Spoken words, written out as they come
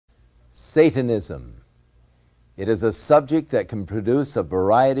Satanism. It is a subject that can produce a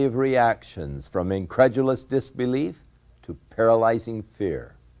variety of reactions, from incredulous disbelief to paralyzing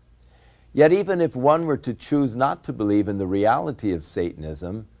fear. Yet even if one were to choose not to believe in the reality of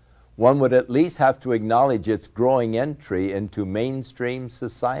Satanism, one would at least have to acknowledge its growing entry into mainstream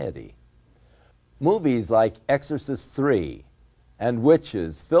society. Movies like Exorcist III and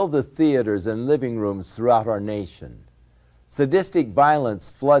Witches fill the theaters and living rooms throughout our nation. Sadistic violence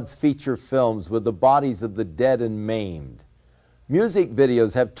floods feature films with the bodies of the dead and maimed. Music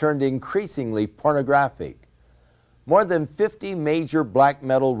videos have turned increasingly pornographic. More than 50 major black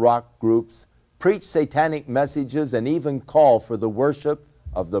metal rock groups preach satanic messages and even call for the worship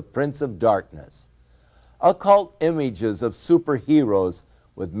of the Prince of Darkness. Occult images of superheroes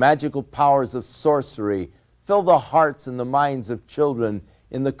with magical powers of sorcery fill the hearts and the minds of children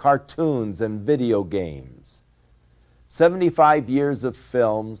in the cartoons and video games. 75 years of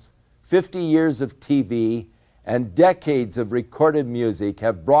films, 50 years of TV, and decades of recorded music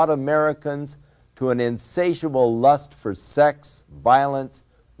have brought Americans to an insatiable lust for sex, violence,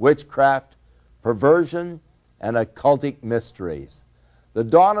 witchcraft, perversion, and occultic mysteries. The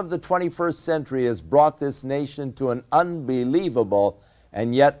dawn of the 21st century has brought this nation to an unbelievable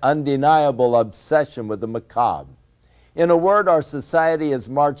and yet undeniable obsession with the macabre. In a word, our society has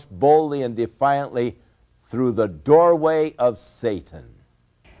marched boldly and defiantly through the doorway of Satan.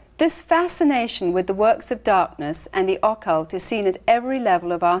 This fascination with the works of darkness and the occult is seen at every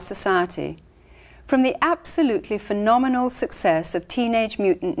level of our society. From the absolutely phenomenal success of Teenage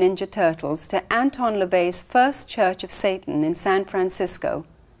Mutant Ninja Turtles to Anton LaVey's first Church of Satan in San Francisco,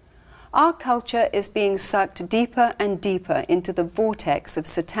 our culture is being sucked deeper and deeper into the vortex of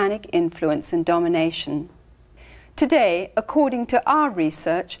satanic influence and domination. Today, according to our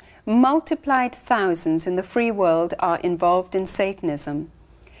research, multiplied thousands in the free world are involved in Satanism.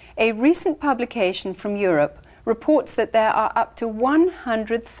 A recent publication from Europe reports that there are up to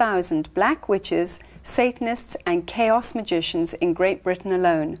 100,000 black witches, Satanists, and chaos magicians in Great Britain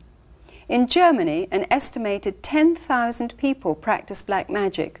alone. In Germany, an estimated 10,000 people practice black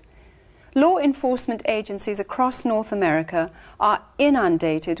magic. Law enforcement agencies across North America are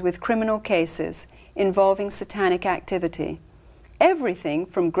inundated with criminal cases involving satanic activity. Everything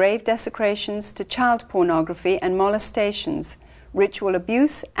from grave desecrations to child pornography and molestations, ritual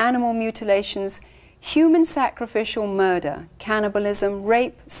abuse, animal mutilations, human sacrificial murder, cannibalism,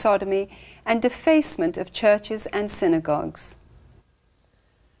 rape, sodomy, and defacement of churches and synagogues.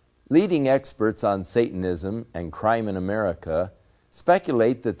 Leading experts on Satanism and crime in America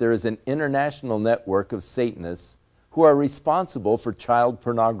speculate that there is an international network of Satanists who are responsible for child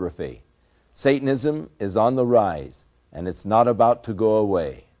pornography. Satanism is on the rise, and it's not about to go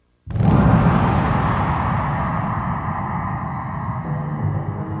away.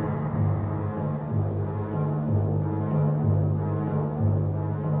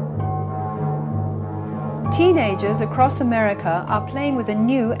 Teenagers across America are playing with a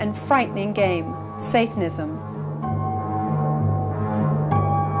new and frightening game, Satanism.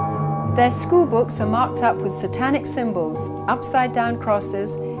 Their school books are marked up with satanic symbols, upside-down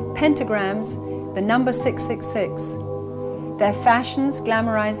crosses, pentagrams, the number 666. Their fashions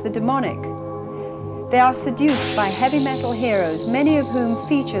glamorize the demonic. They are seduced by heavy metal heroes, many of whom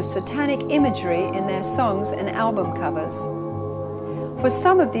feature satanic imagery in their songs and album covers. For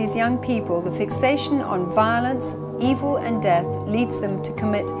some of these young people, the fixation on violence, evil, and death leads them to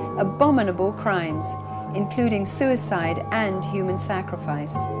commit abominable crimes, including suicide and human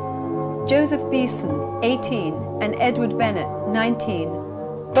sacrifice. Joseph Beeson, 18, and Edward Bennett, 19,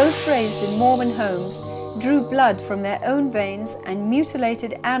 both raised in Mormon homes, drew blood from their own veins and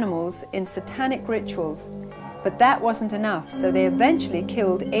mutilated animals in satanic rituals. But that wasn't enough, so they eventually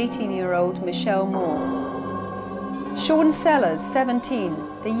killed 18-year-old Michelle Moore. Sean Sellers, 17,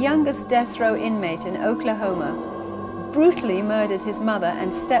 the youngest death row inmate in Oklahoma, brutally murdered his mother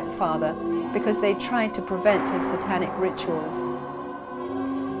and stepfather because they tried to prevent his satanic rituals.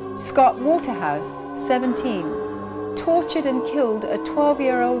 Scott Waterhouse, 17, tortured and killed a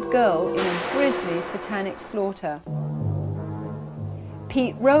 12-year-old girl in a grisly satanic slaughter.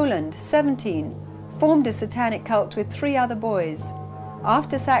 Pete Rowland, 17, formed a satanic cult with 3 other boys.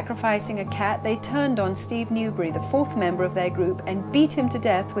 After sacrificing a cat, they turned on Steve Newberry, the 4th member of their group, and beat him to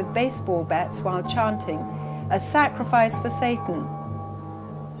death with baseball bats while chanting, "A sacrifice for Satan."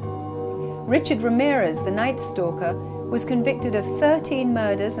 Richard Ramirez, the Night Stalker, was convicted of 13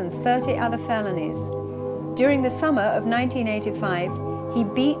 murders and 30 other felonies. During the summer of 1985, he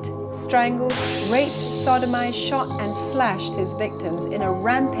beat, strangled, raped, sodomized, shot, and slashed his victims in a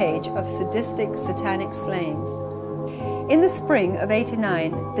rampage of sadistic satanic slayings. In the spring of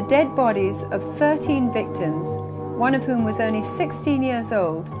 '89, the dead bodies of 13 victims, one of whom was only 16 years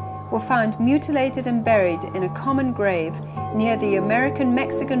old, were found mutilated and buried in a common grave near the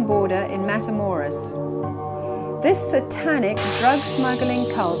American-Mexican border in Matamoros. This satanic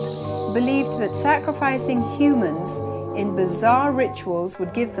drug-smuggling cult believed that sacrificing humans in bizarre rituals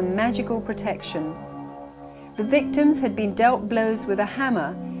would give them magical protection. The victims had been dealt blows with a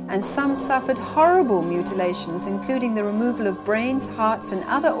hammer, and some suffered horrible mutilations, including the removal of brains, hearts, and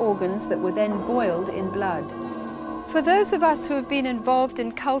other organs that were then boiled in blood. For those of us who have been involved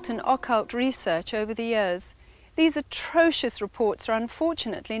in cult and occult research over the years, these atrocious reports are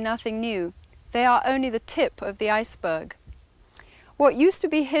unfortunately nothing new. They are only the tip of the iceberg. What used to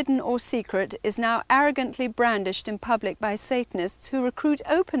be hidden or secret is now arrogantly brandished in public by Satanists who recruit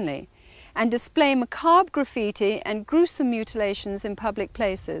openly and display macabre graffiti and gruesome mutilations in public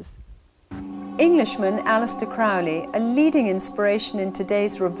places. Englishman Aleister Crowley, a leading inspiration in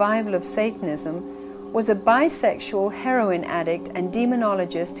today's revival of Satanism, was a bisexual heroin addict and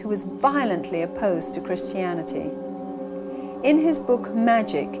demonologist who was violently opposed to Christianity. In his book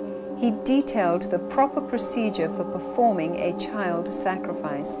Magic, he detailed the proper procedure for performing a child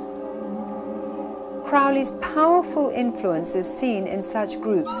sacrifice. Crowley's powerful influence is seen in such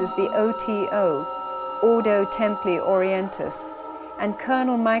groups as the OTO, Ordo Templi Orientis, and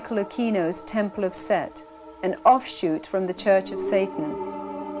Colonel Michael Aquino's Temple of Set, an offshoot from the Church of Satan.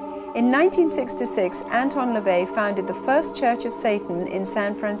 In 1966, Anton LaVey founded the first Church of Satan in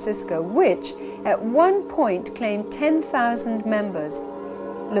San Francisco, which at one point claimed 10,000 members.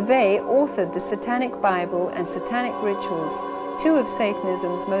 LaVey authored the Satanic Bible and Satanic Rituals, two of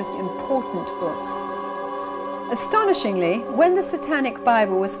Satanism's most important books. Astonishingly, when the Satanic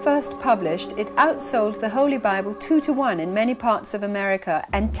Bible was first published, it outsold the Holy Bible 2-to-1 in many parts of America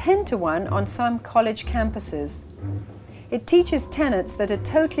and 10-to-1 on some college campuses. It teaches tenets that are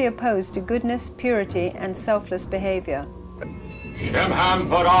totally opposed to goodness, purity, and selfless behavior. Shemham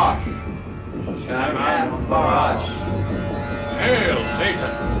Parash! Shemham Parash! Hail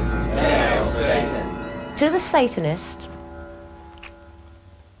Satan! Hail Satan! To the Satanist,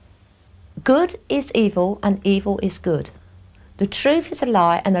 good is evil and evil is good. The truth is a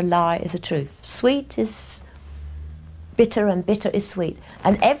lie and a lie is a truth. Sweet is bitter and bitter is sweet.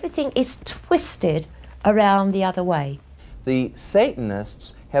 And everything is twisted around the other way. The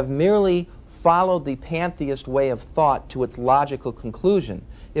Satanists have merely followed the pantheist way of thought to its logical conclusion.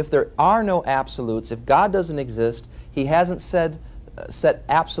 If there are no absolutes, if God doesn't exist, He hasn't set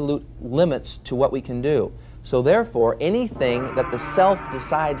absolute limits to what we can do. So therefore, anything that the self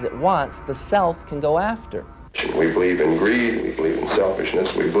decides it wants, the self can go after. We believe in greed, we believe in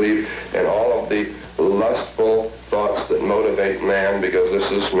selfishness, we believe in all of the lustful thoughts that motivate man, because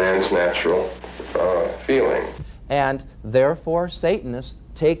this is man's natural feeling. And therefore, Satanists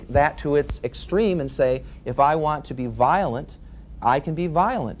take that to its extreme and say, if I want to be violent, I can be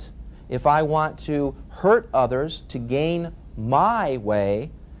violent. If I want to hurt others to gain my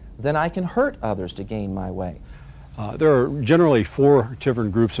way, then I can hurt others to gain my way. There are generally four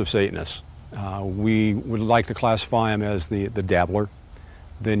different groups of Satanists. We would like to classify them as the dabbler.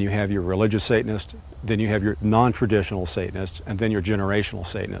 Then you have your religious Satanist. Then you have your non-traditional Satanist. And then your generational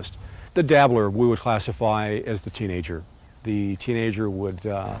Satanist. The dabbler we would classify as the teenager. The teenager would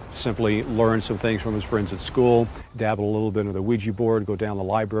simply learn some things from his friends at school, dabble a little bit into the Ouija board, go down the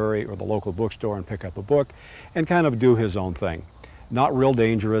library or the local bookstore and pick up a book, and kind of do his own thing. Not real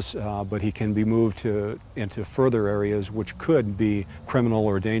dangerous, but he can be moved into further areas which could be criminal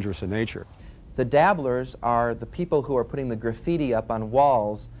or dangerous in nature. The dabblers are the people who are putting the graffiti up on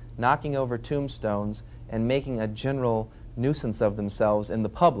walls, knocking over tombstones, and making a general nuisance of themselves in the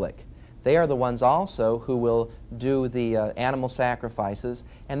public. They are the ones also who will do the animal sacrifices,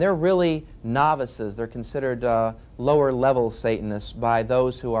 and they're really novices. They're considered lower-level Satanists by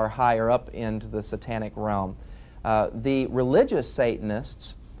those who are higher up into the satanic realm. The religious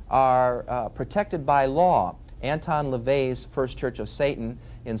Satanists are protected by law. Anton LaVey's First Church of Satan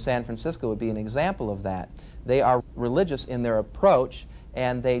in San Francisco would be an example of that. They are religious in their approach,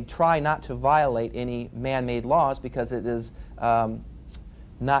 and they try not to violate any man-made laws because it is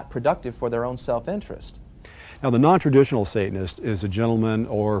not productive for their own self-interest. Now, the non-traditional Satanist is a gentleman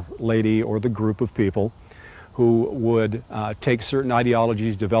or lady or the group of people who would take certain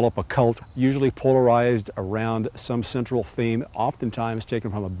ideologies, develop a cult, usually polarized around some central theme, oftentimes taken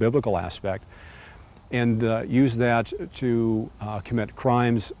from a biblical aspect, and use that to commit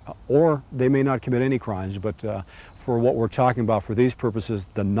crimes, or they may not commit any crimes, but for what we're talking about for these purposes,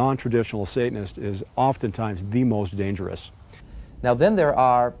 the non-traditional Satanist is oftentimes the most dangerous. Now then there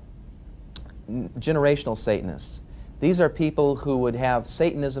are generational Satanists. These are people who would have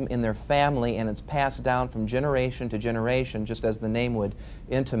Satanism in their family, and it's passed down from generation to generation, just as the name would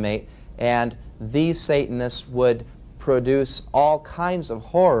intimate. And these Satanists would produce all kinds of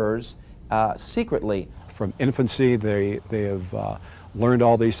horrors secretly. From infancy, they have learned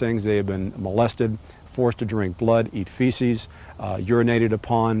all these things. They have been molested, forced to drink blood, eat feces, urinated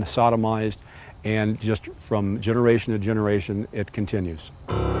upon, sodomized, and just from generation to generation, it continues.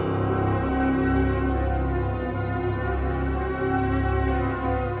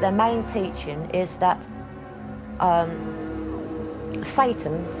 Their main teaching is that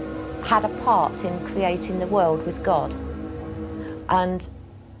Satan had a part in creating the world with God, and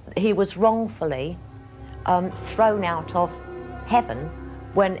he was wrongfully thrown out of heaven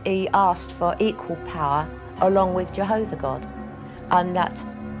when he asked for equal power along with Jehovah God, and that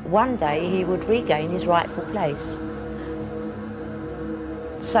one day he would regain his rightful place.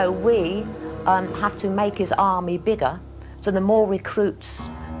 So we have to make his army bigger, so the more recruits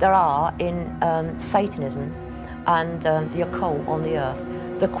there are in Satanism and the occult on the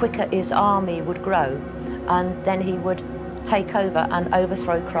earth, the quicker his army would grow, and then he would take over and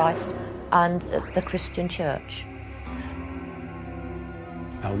overthrow Christ and the Christian church.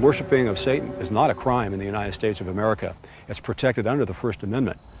 Worshipping of Satan is not a crime in the United States of America. It's protected under the First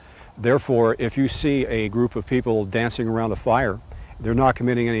Amendment. Therefore, if you see a group of people dancing around a fire, they're not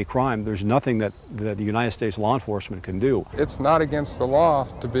committing any crime. There's nothing that the United States law enforcement can do. It's not against the law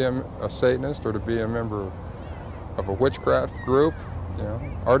to be a Satanist or to be a member of a witchcraft group, you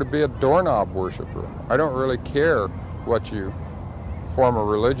know, or to be a doorknob worshiper. I don't really care what your form of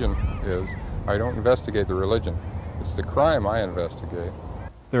religion is. I don't investigate the religion. It's the crime I investigate.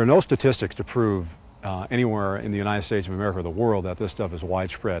 There are no statistics to prove anywhere in the United States of America or the world that this stuff is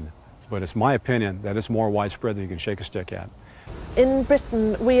widespread. But it's my opinion that it's more widespread than you can shake a stick at. In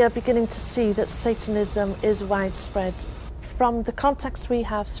Britain, we are beginning to see that Satanism is widespread. From the contacts we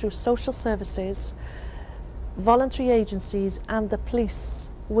have through social services, voluntary agencies and the police,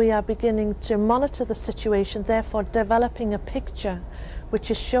 we are beginning to monitor the situation, therefore developing a picture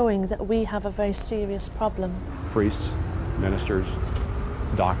which is showing that we have a very serious problem. Priests, ministers,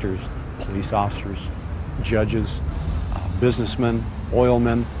 doctors, police officers, judges, businessmen,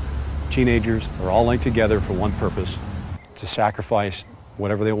 oilmen, teenagers are all linked together for one purpose: to sacrifice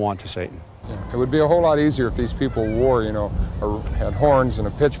whatever they want to Satan. Yeah, it would be a whole lot easier if these people wore, you know, had horns and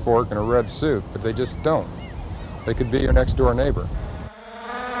a pitchfork and a red suit, but they just don't. They could be your next door neighbor.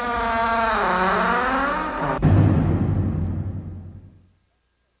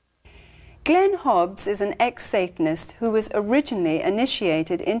 Glenn Hobbs is an ex-Satanist who was originally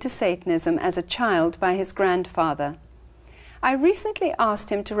initiated into Satanism as a child by his grandfather. I recently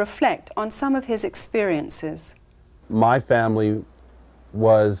asked him to reflect on some of his experiences. My family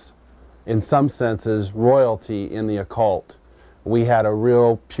was, in some senses, royalty in the occult. We had a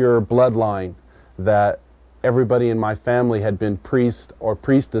real pure bloodline that everybody in my family had been priests or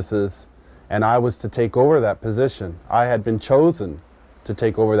priestesses, and I was to take over that position. I had been chosen to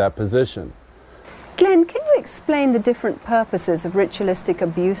take over that position. Glenn, can you explain the different purposes of ritualistic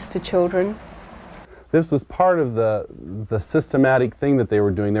abuse to children? This was part of the systematic thing that they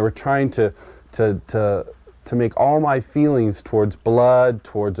were doing. They were trying to make all my feelings towards blood,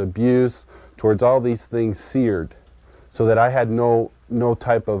 towards abuse, towards all these things seared, so that I had no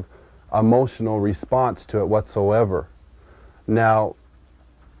type of emotional response to it whatsoever. Now,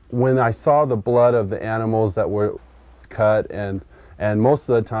 when I saw the blood of the animals that were cut, and most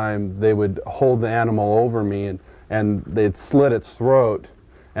of the time they would hold the animal over me and they'd slit its throat,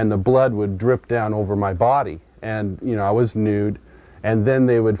 and the blood would drip down over my body, and you know, I was nude, and then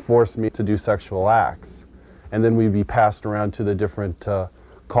they would force me to do sexual acts, and then we'd be passed around to the different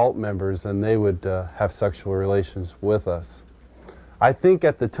cult members, and they would have sexual relations with us. I think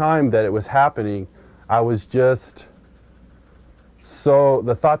at the time that it was happening, I was just so,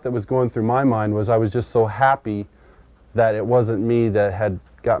 the thought that was going through my mind was I was just so happy that it wasn't me that had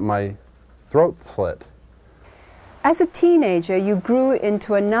got my throat slit. As a teenager, you grew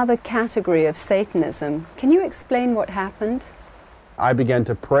into another category of Satanism. Can you explain what happened? I began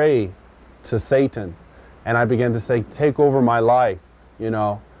to pray to Satan, and I began to say, take over my life, you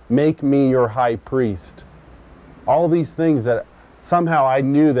know, make me your high priest. All these things that somehow I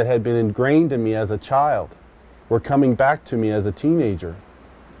knew that had been ingrained in me as a child were coming back to me as a teenager.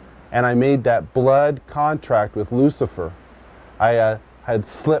 And I made that blood contract with Lucifer. I had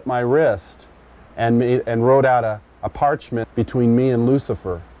slit my wrist and wrote out a parchment between me and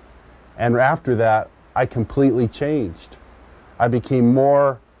Lucifer. And after that, I completely changed. I became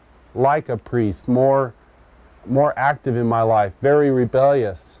more like a priest, more active in my life, very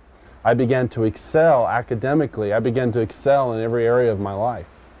rebellious. I began to excel academically. I began to excel in every area of my life.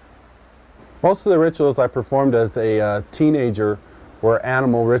 Most of the rituals I performed as a teenager were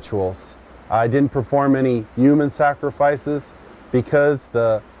animal rituals. I didn't perform any human sacrifices because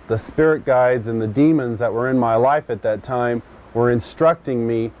the spirit guides and the demons that were in my life at that time were instructing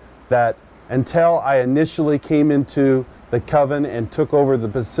me that until I initially came into the coven and took over the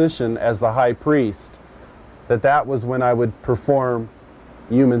position as the high priest, that was when I would perform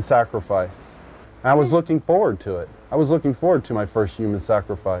human sacrifice. I was looking forward to it. I was looking forward to my first human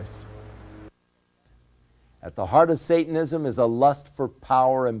sacrifice. At the heart of Satanism is a lust for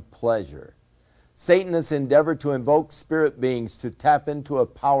power and pleasure. Satanists endeavor to invoke spirit beings to tap into a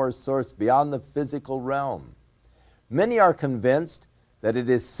power source beyond the physical realm. Many are convinced that it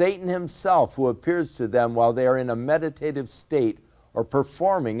is Satan himself who appears to them while they are in a meditative state or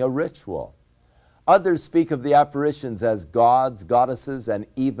performing a ritual. Others speak of the apparitions as gods, goddesses, and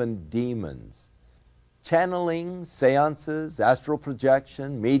even demons. Channeling, seances, astral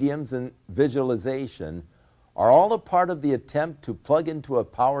projection, mediums, and visualization are all a part of the attempt to plug into a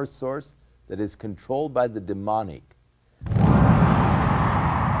power source that is controlled by the demonic.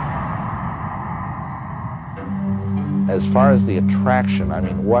 As far as the attraction, I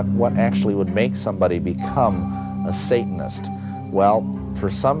mean, what actually would make somebody become a Satanist? Well, for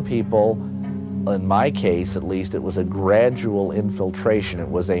some people, in my case at least, it was a gradual infiltration. It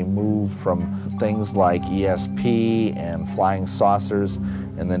was a move from things like ESP and flying saucers,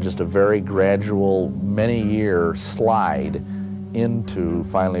 and then just a very gradual, many-year slide into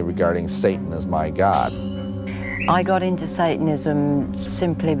finally regarding Satan as my God. I got into Satanism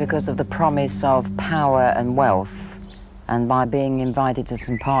simply because of the promise of power and wealth. And by being invited to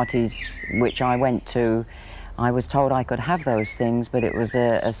some parties which I went to, I was told I could have those things, but it was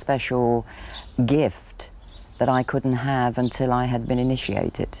a special gift that I couldn't have until I had been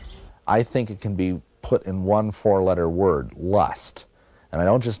initiated. I think it can be put in one four-letter word, lust. And I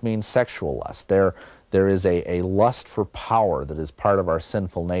don't just mean sexual lust. There is a lust for power that is part of our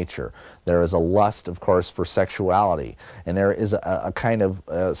sinful nature. There is a lust, of course, for sexuality. And there is a kind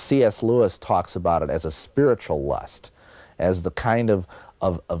of, C.S. Lewis talks about it as a spiritual lust, as the kind of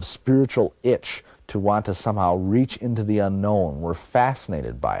spiritual itch to want to somehow reach into the unknown. We're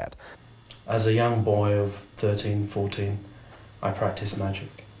fascinated by it. As a young boy of 13, 14, I practiced magic.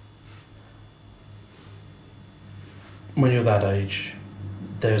 When you're that age,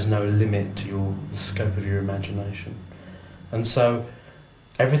 there's no limit to the scope of your imagination. And so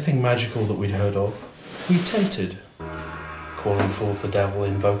everything magical that we'd heard of, we attempted. Calling forth the devil,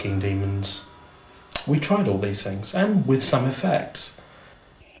 invoking demons. We tried all these things, and with some effects.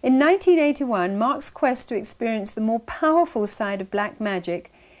 In 1981, Mark's quest to experience the more powerful side of black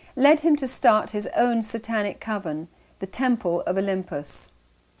magic led him to start his own satanic coven, the Temple of Olympus.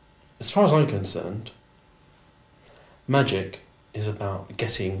 As far as I'm concerned, magic is about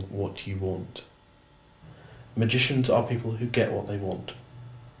getting what you want. Magicians are people who get what they want.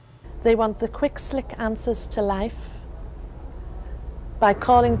 They want the quick, slick answers to life by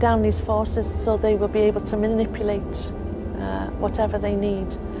calling down these forces so they will be able to manipulate whatever they need.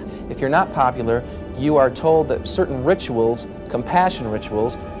 If you're not popular, you are told that certain rituals, compassion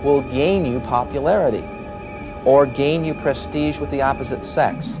rituals, will gain you popularity or gain you prestige with the opposite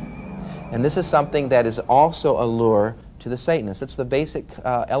sex. And this is something that is also a lure to the Satanists. It's the basic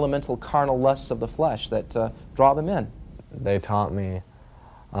elemental carnal lusts of the flesh that draw them in. They taught me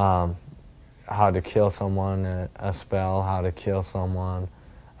how to kill someone, a spell, how to kill someone,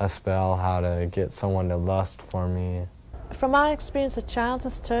 a spell, how to get someone to lust for me. From our experience, a child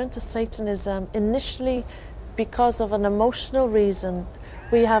has turned to Satanism initially because of an emotional reason.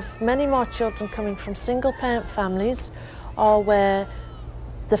 We have many more children coming from single-parent families or where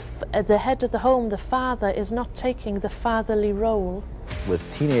the head of the home, the father, is not taking the fatherly role. With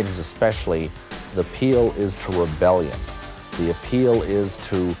teenagers especially, the appeal is to rebellion. The appeal is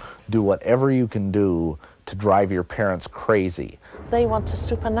to do whatever you can do to drive your parents crazy. They want to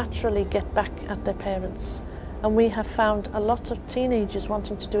supernaturally get back at their parents, and we have found a lot of teenagers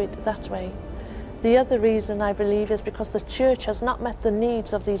wanting to do it that way. The other reason, I believe, is because the church has not met the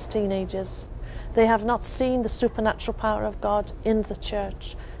needs of these teenagers. They have not seen the supernatural power of God in the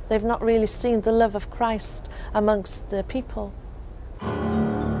church. They've not really seen the love of Christ amongst the people.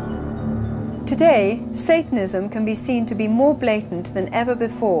 Today, Satanism can be seen to be more blatant than ever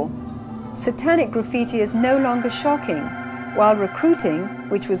before. Satanic graffiti is no longer shocking, while recruiting,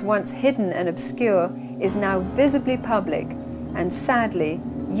 which was once hidden and obscure, is now visibly public, and sadly,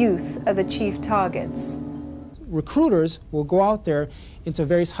 youth are the chief targets. Recruiters will go out there into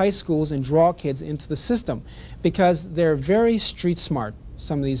various high schools and draw kids into the system because they're very street smart.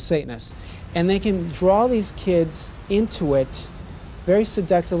 some of these Satanists. And they can draw these kids into it very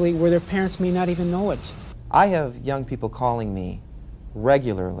seductively where their parents may not even know it. I have young people calling me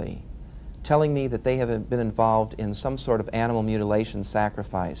regularly, telling me that they have been involved in some sort of animal mutilation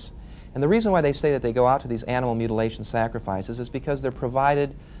sacrifice. And the reason why they say that they go out to these animal mutilation sacrifices is because they're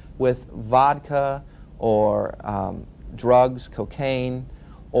provided with vodka or drugs, cocaine,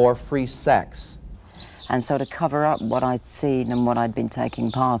 or free sex. And so to cover up what I'd seen and what I'd been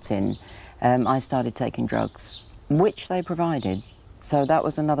taking part in, I started taking drugs, which they provided. So that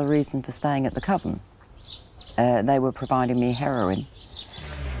was another reason for staying at the Coven. They were providing me heroin.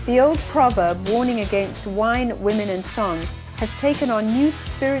 The old proverb warning against wine, women and song has taken on new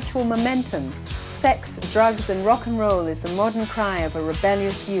spiritual momentum. Sex, drugs and rock and roll is the modern cry of a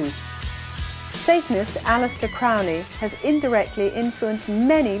rebellious youth. Satanist Aleister Crowley has indirectly influenced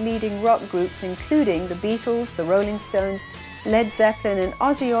many leading rock groups, including the Beatles, the Rolling Stones, Led Zeppelin and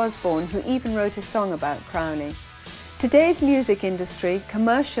Ozzy Osbourne, who even wrote a song about Crowley. Today's music industry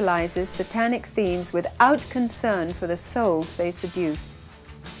commercializes satanic themes without concern for the souls they seduce.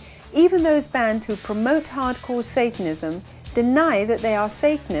 Even those bands who promote hardcore Satanism deny that they are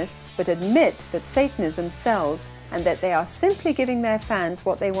Satanists, but admit that Satanism sells and that they are simply giving their fans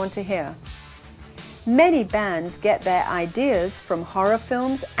what they want to hear. Many bands get their ideas from horror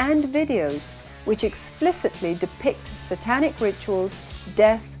films and videos, which explicitly depict satanic rituals,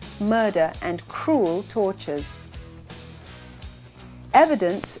 death, murder, and cruel tortures.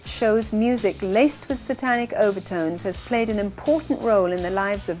 Evidence shows music laced with satanic overtones has played an important role in the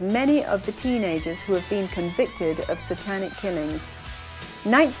lives of many of the teenagers who have been convicted of satanic killings.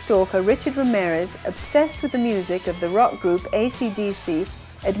 Night Stalker Richard Ramirez, obsessed with the music of the rock group AC/DC,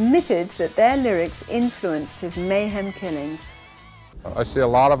 admitted that their lyrics influenced his mayhem killings. I see a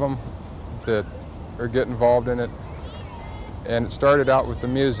lot of them that are getting involved in it, and it started out with the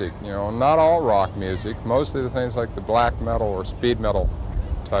music, you know, not all rock music, mostly the things like the black metal or speed metal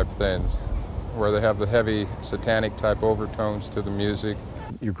type things, where they have the heavy satanic type overtones to the music.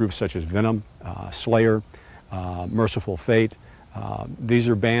 Your groups such as Venom, Slayer, Merciful Fate, these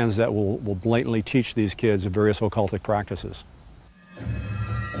are bands that will blatantly teach these kids various occultic practices.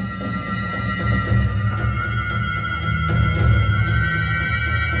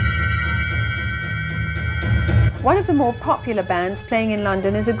 One of the more popular bands playing in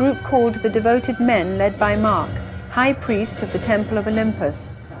London is a group called The Devoted Men, led by Mark, High Priest of the Temple of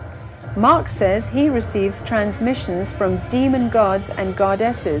Olympus. Mark says he receives transmissions from demon gods and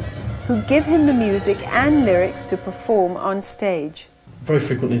goddesses who give him the music and lyrics to perform on stage. Very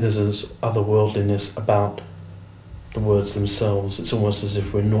frequently there's this otherworldliness about the words themselves. It's almost as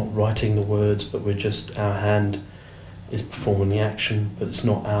if we're not writing the words, but we're just, our hand is performing the action, but it's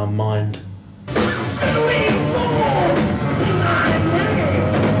not our mind.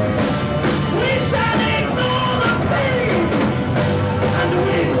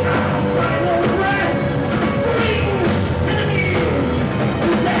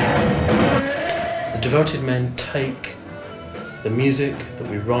 The Devoted Men take the music that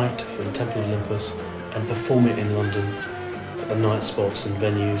we write for the Temple of Olympus and perform it in London at the night spots and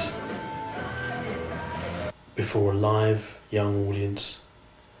venues before a live young audience,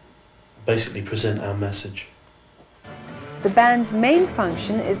 basically present our message. The band's main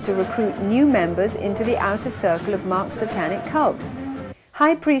function is to recruit new members into the outer circle of Mark's satanic cult.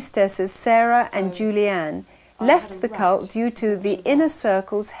 High priestesses Sarah and Julianne left the cult due to the inner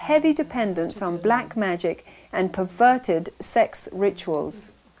circle's heavy dependence on black magic and perverted sex rituals.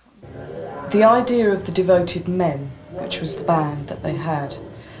 The idea of the Devoted Men, which was the band that they had,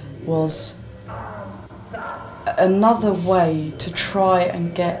 was another way to try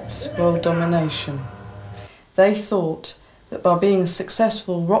and get world domination. They thought that by being a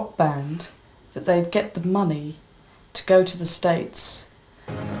successful rock band, that they'd get the money to go to the States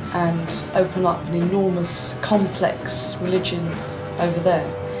and open up an enormous, complex religion over there.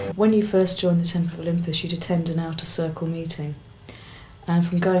 When you first joined the Temple of Olympus, you'd attend an outer circle meeting. And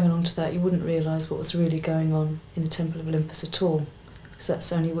from going along to that, you wouldn't realise what was really going on in the Temple of Olympus at all, because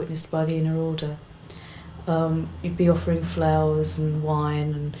that's only witnessed by the inner order. You'd be offering flowers and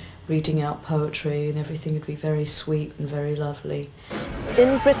wine and reading out poetry, and everything would be very sweet and very lovely.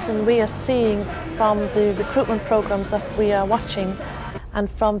 In Britain, we are seeing from the recruitment programs that we are watching and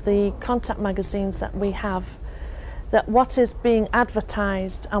from the contact magazines that we have, that what is being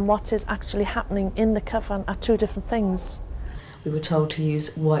advertised and what is actually happening in the coven are two different things. We were told to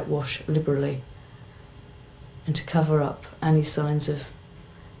use whitewash liberally and to cover up any signs of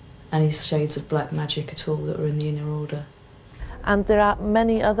any shades of black magic at all that were in the inner order. And there are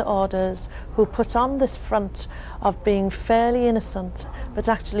many other orders who put on this front of being fairly innocent, but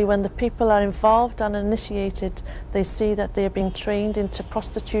actually when the people are involved and initiated, they see that they are being trained into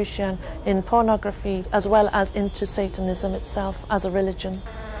prostitution, in pornography, as well as into Satanism itself as a religion.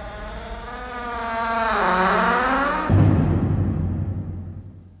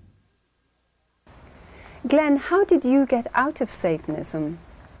 Glenn, how did you get out of Satanism?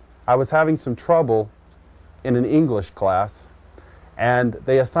 I was having some trouble in an English class, and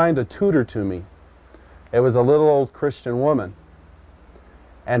they assigned a tutor to me. It was a little old Christian woman.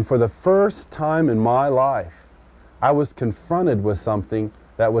 And for the first time in my life, I was confronted with something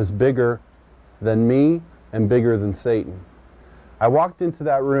that was bigger than me and bigger than Satan. I walked into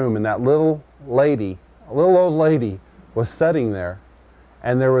that room, and that little lady, a little old lady, was sitting there,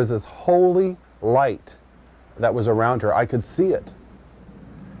 and there was this holy light that was around her. I could see it.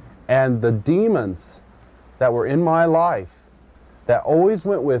 And the demons that were in my life, that always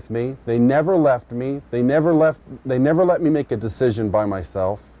went with me, they never left me, they never let me make a decision by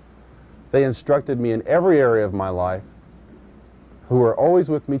myself. They instructed me in every area of my life, who were always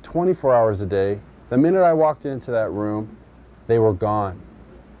with me 24 hours a day. The minute I walked into that room, they were gone.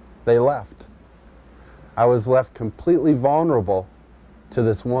 They left. I was left completely vulnerable to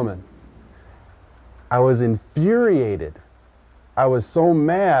this woman. I was infuriated. I was so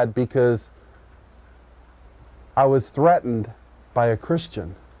mad because I was threatened by a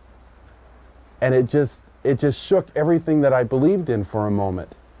Christian. And it just shook everything that I believed in for a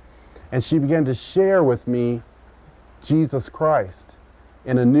moment. And she began to share with me Jesus Christ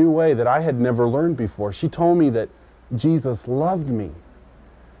in a new way that I had never learned before. She told me that Jesus loved me.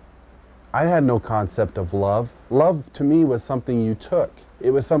 I had no concept of love. Love to me was something you took. It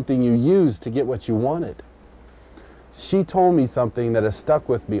was something you used to get what you wanted. She told me something that has stuck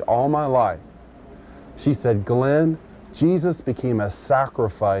with me all my life. She said, Glenn, Jesus became a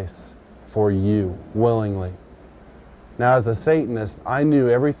sacrifice for you willingly. Now, as a Satanist, I knew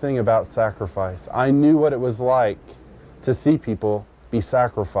everything about sacrifice. I knew what it was like to see people be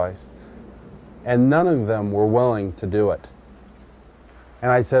sacrificed. And none of them were willing to do it.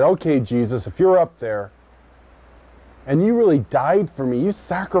 And I said, okay, Jesus, if you're up there, and you really died for me, you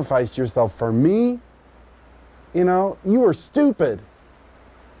sacrificed yourself for me, you know, you were stupid.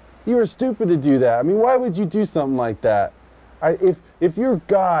 You were stupid to do that. I mean, why would you do something like that? If you're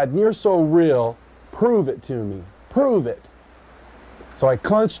God and you're so real, prove it to me. Prove it. So I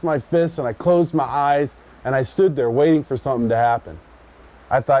clenched my fists and I closed my eyes and I stood there waiting for something to happen.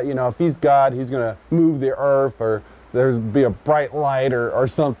 I thought, you know, if he's God, he's going to move the earth, or there's be a bright light or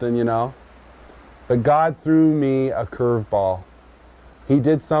something, you know. But God threw me a curveball. He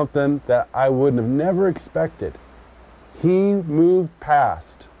did something that I wouldn't have never expected. He moved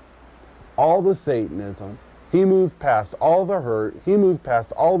past all the Satanism. He moved past all the hurt. He moved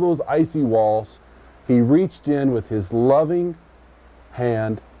past all those icy walls. He reached in with his loving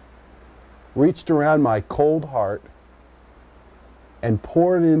hand, reached around my cold heart, and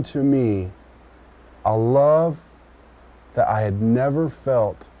poured into me a love that I had never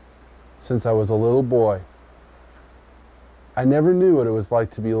felt since I was a little boy. I never knew what it was like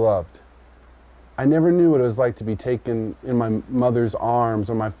to be loved. I never knew what it was like to be taken in my mother's arms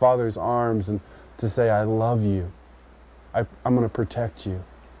or my father's arms and to say, I love you. I'm going to protect you.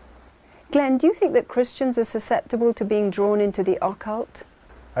 Glenn, do you think that Christians are susceptible to being drawn into the occult?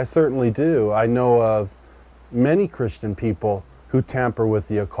 I certainly do. I know of many Christian people who tamper with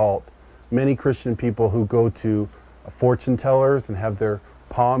the occult, many Christian people who go to fortune tellers and have their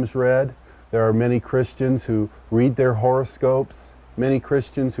palms read. There are many Christians who read their horoscopes, many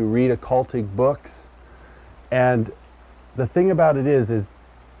Christians who read occultic books. And the thing about it is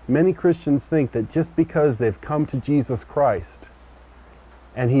many Christians think that just because they've come to Jesus Christ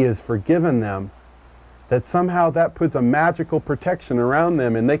and He has forgiven them, that somehow that puts a magical protection around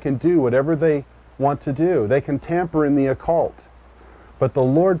them and they can do whatever they want to do. They can tamper in the occult. But the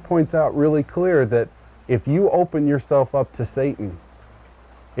Lord points out really clear that if you open yourself up to Satan,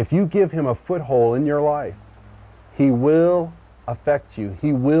 if you give him a foothold in your life, he will affect you.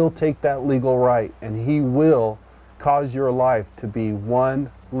 He will take that legal right, and he will cause your life to be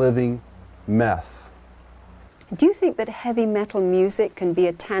one living mess. Do you think that heavy metal music can be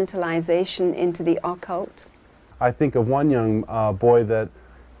a tantalization into the occult? I think of one young boy that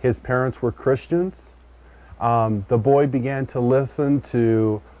his parents were Christians. The boy began to listen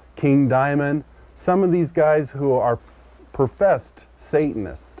to King Diamond. Some of these guys who are professed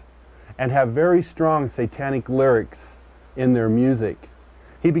Satanists and have very strong satanic lyrics in their music.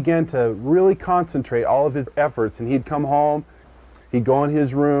 He began to really concentrate all of his efforts, and he'd come home, He'd go in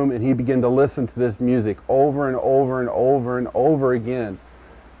his room and he'd begin to listen to this music over and over and over and over again.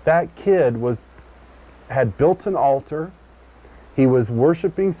 That kid had built an altar, he was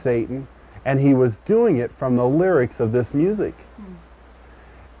worshiping Satan, and he was doing it from the lyrics of this music.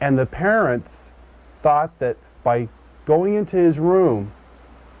 And the parents thought that by going into his room,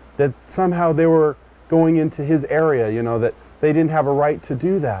 that somehow they were going into his area, you know, that they didn't have a right to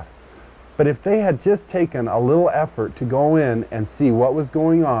do that. But if they had just taken a little effort to go in and see what was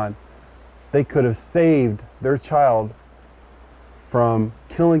going on, they could have saved their child from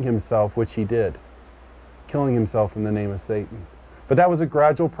killing himself, which he did, killing himself in the name of Satan. But that was a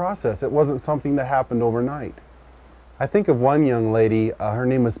gradual process. It wasn't something that happened overnight. I think of one young lady, her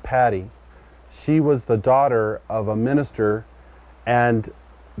name was Patty. She was the daughter of a minister, and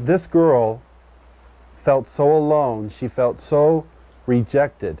this girl felt so alone, she felt so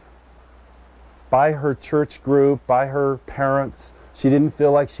rejected by her church group, by her parents. She didn't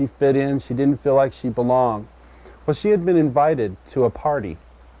feel like she fit in, she didn't feel like she belonged. Well, she had been invited to a party.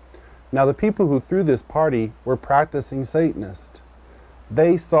 Now, the people who threw this party were practicing Satanists.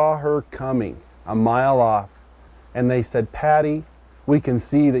 They saw her coming a mile off, and they said, "Patty, we can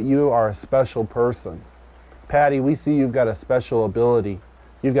see that you are a special person. Patty, we see you've got a special ability.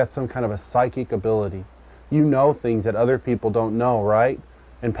 You've got some kind of a psychic ability. You know things that other people don't know, right?"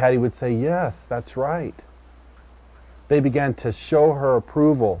 And Patty would say, "Yes, that's right." They began to show her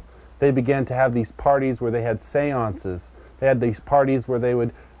approval. They began to have these parties where they had seances. They had these parties where they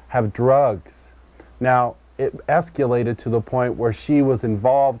would have drugs. Now, it escalated to the point where she was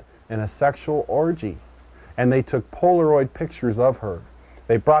involved in a sexual orgy. And they took Polaroid pictures of her.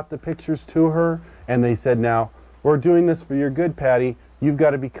 They brought the pictures to her, and they said, "Now, we're doing this for your good, Patty. You've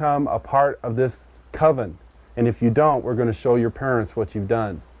got to become a part of this coven. And if you don't, we're going to show your parents what you've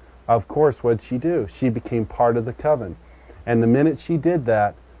done." Of course, what did she do? She became part of the coven. And the minute she did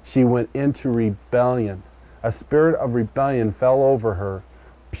that, she went into rebellion. A spirit of rebellion fell over her.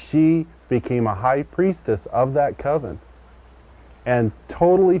 She became a high priestess of that coven and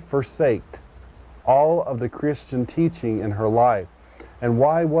totally forsaked all of the Christian teaching in her life. And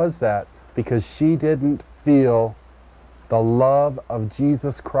why was that? Because she didn't feel the love of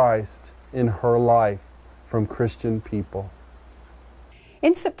Jesus Christ in her life from Christian people.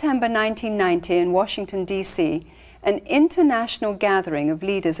 In September 1990 in Washington, D.C., an international gathering of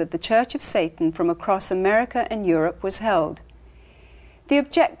leaders of the Church of Satan from across America and Europe was held. The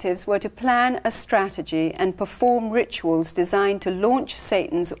objectives were to plan a strategy and perform rituals designed to launch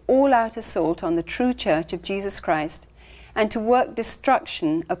Satan's all-out assault on the true Church of Jesus Christ and to work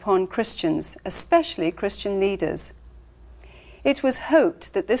destruction upon Christians, especially Christian leaders. It was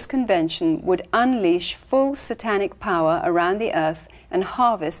hoped that this convention would unleash full satanic power around the earth and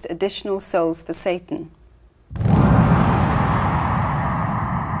harvest additional souls for Satan.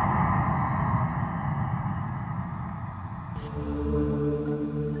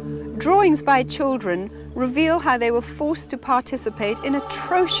 Drawings by children reveal how they were forced to participate in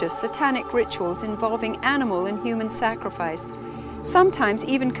atrocious satanic rituals involving animal and human sacrifice, sometimes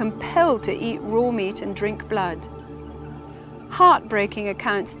even compelled to eat raw meat and drink blood. Heartbreaking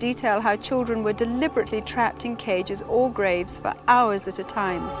accounts detail how children were deliberately trapped in cages or graves for hours at a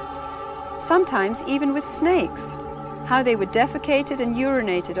time, sometimes even with snakes, how they were defecated and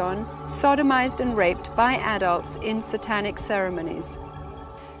urinated on, sodomized and raped by adults in satanic ceremonies.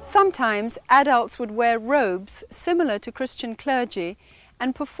 Sometimes adults would wear robes similar to Christian clergy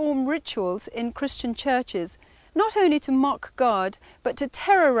and perform rituals in Christian churches, not only to mock God, but to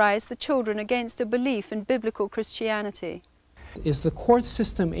terrorize the children against a belief in biblical Christianity. Is the court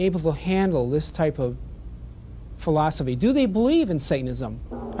system able to handle this type of philosophy? Do they believe in Satanism?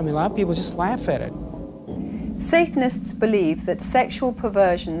 I mean, a lot of people just laugh at it. Satanists believe that sexual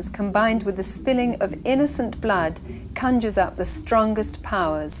perversions combined with the spilling of innocent blood conjures up the strongest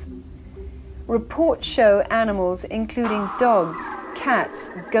powers. Reports show animals including dogs,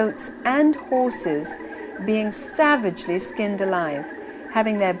 cats, goats and horses being savagely skinned alive,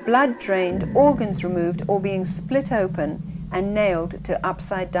 having their blood drained, organs removed or being split open and nailed to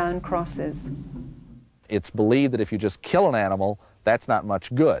upside-down crosses. It's believed that if you just kill an animal, that's not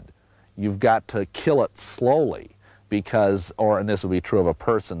much good. You've got to kill it slowly because, and this would be true of a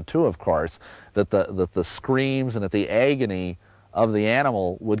person too, of course, that the screams and that the agony of the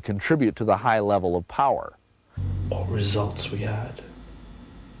animal would contribute to the high level of power. What results we had.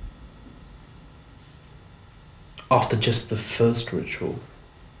 After just the first ritual,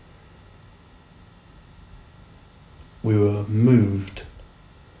 we were moved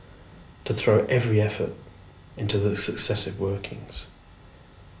to throw every effort into the successive workings.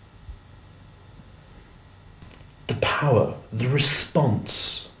 The power, the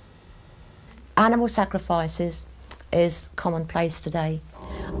response. Animal sacrifices is commonplace today.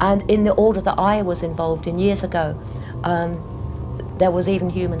 And in the order that I was involved in years ago, there was even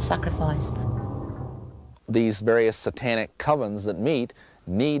human sacrifice. These various satanic covens that meet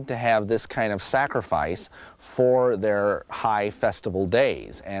need to have this kind of sacrifice for their high festival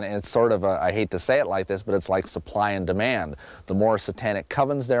days. And it's sort of I hate to say it like this, but it's like supply and demand. The more satanic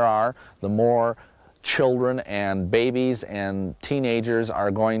covens there are, the more children and babies and teenagers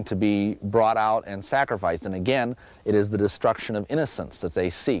are going to be brought out and sacrificed. And again, it is the destruction of innocence that they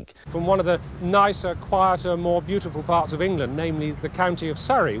seek. From one of the nicer, quieter, more beautiful parts of England, namely the county of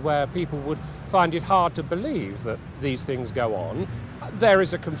Surrey, where people would find it hard to believe that these things go on, there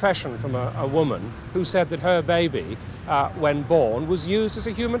is a confession from a woman who said that her baby, when born, was used as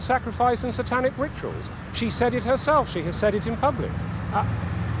a human sacrifice in satanic rituals. She said it herself. She has said it in public.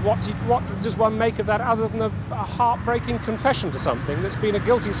 What does one make of that other than a heartbreaking confession to something that's been a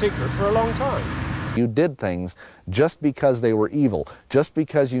guilty secret for a long time? You did things just because they were evil, just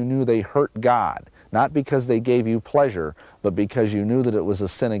because you knew they hurt God, not because they gave you pleasure, but because you knew that it was a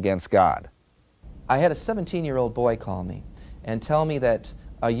sin against God. I had a 17-year-old boy call me and tell me that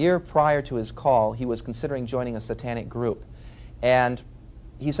a year prior to his call, he was considering joining a satanic group. And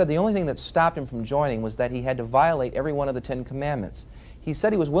he said the only thing that stopped him from joining was that he had to violate every one of the 10 Commandments. He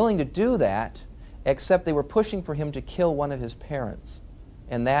said he was willing to do that, except they were pushing for him to kill one of his parents.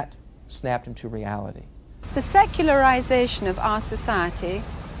 And that snapped him to reality. The secularization of our society,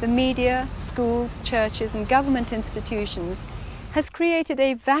 the media, schools, churches, and government institutions has created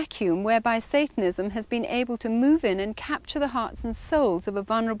a vacuum whereby Satanism has been able to move in and capture the hearts and souls of a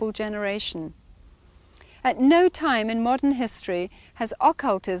vulnerable generation. At no time in modern history has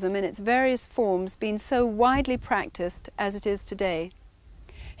occultism in its various forms been so widely practiced as it is today.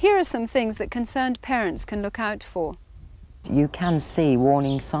 Here are some things that concerned parents can look out for. You can see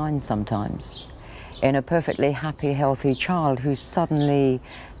warning signs sometimes in a perfectly happy, healthy child who suddenly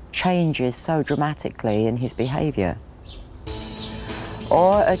changes so dramatically in his behaviour.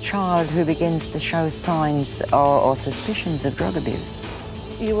 Or a child who begins to show signs or suspicions of drug abuse.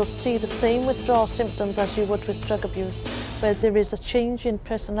 You will see the same withdrawal symptoms as you would with drug abuse, where there is a change in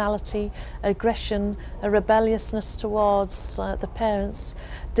personality, aggression, a rebelliousness towards the parents,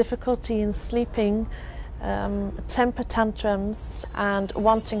 difficulty in sleeping, temper tantrums, and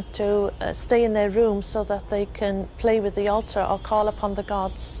wanting to stay in their room so that they can play with the altar or call upon the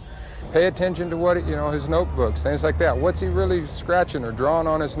gods. Pay attention to what, his notebooks, things like that. What's he really scratching or drawing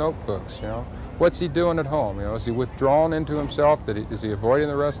on his notebooks, What's he doing at home, Is he withdrawn into himself? Is he avoiding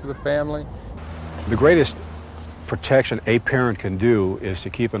the rest of the family? The greatest protection a parent can do is to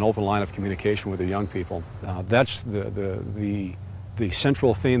keep an open line of communication with their young people. That's the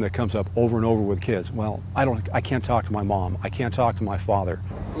central theme that comes up over and over with kids. Well, I can't talk to my mom. I can't talk to my father.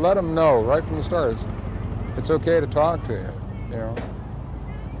 Let them know right from the start it's okay to talk to you,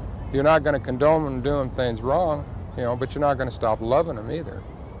 You're not going to condone them doing things wrong, but you're not going to stop loving them either.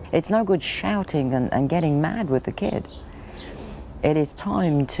 It's no good shouting and getting mad with the kid. It is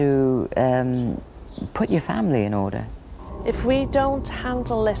time to put your family in order. If we don't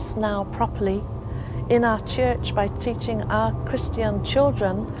handle this now properly in our church by teaching our Christian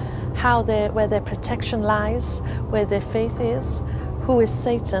children where their protection lies, where their faith is, who is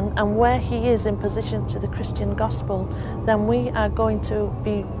Satan and where he is in position to the Christian gospel, then we are going to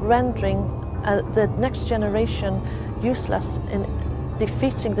be rendering the next generation useless in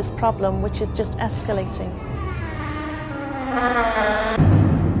defeating this problem, which is just escalating.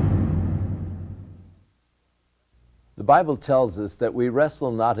 The Bible tells us that we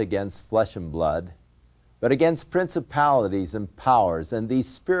wrestle not against flesh and blood, but against principalities and powers and these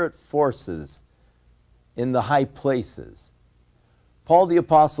spirit forces in the high places. Paul the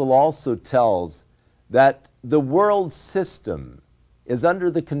Apostle also tells that the world system is under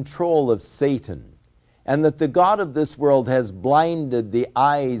the control of Satan, and that the God of this world has blinded the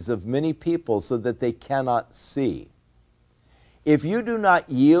eyes of many people so that they cannot see. If you do not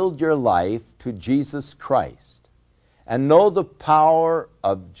yield your life to Jesus Christ and know the power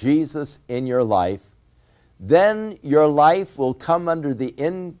of Jesus in your life, then your life will come under the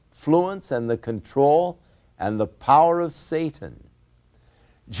influence and the control and the power of Satan.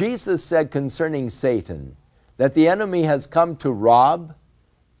 Jesus said concerning Satan that the enemy has come to rob,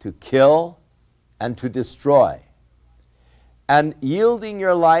 to kill, and to destroy. And yielding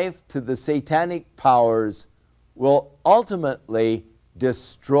your life to the satanic powers will ultimately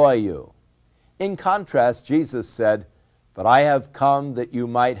destroy you. In contrast, Jesus said, "But I have come that you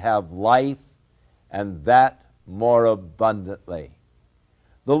might have life, and that more abundantly."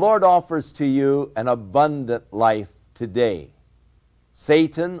 The Lord offers to you an abundant life today.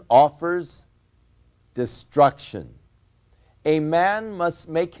 Satan offers destruction. A man must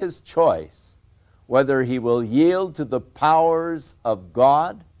make his choice whether he will yield to the powers of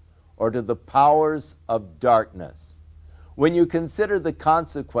God or to the powers of darkness. When you consider the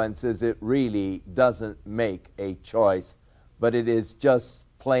consequences, it really doesn't make a choice, but it is just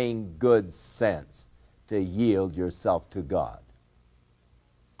plain good sense to yield yourself to God.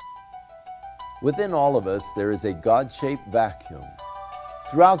 Within all of us, there is a God-shaped vacuum.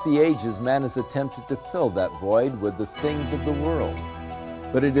 Throughout the ages, man has attempted to fill that void with the things of the world.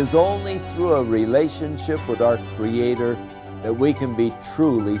 But it is only through a relationship with our Creator that we can be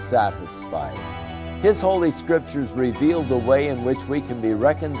truly satisfied. His Holy Scriptures reveal the way in which we can be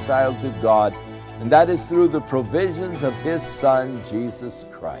reconciled to God, and that is through the provisions of His Son, Jesus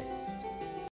Christ.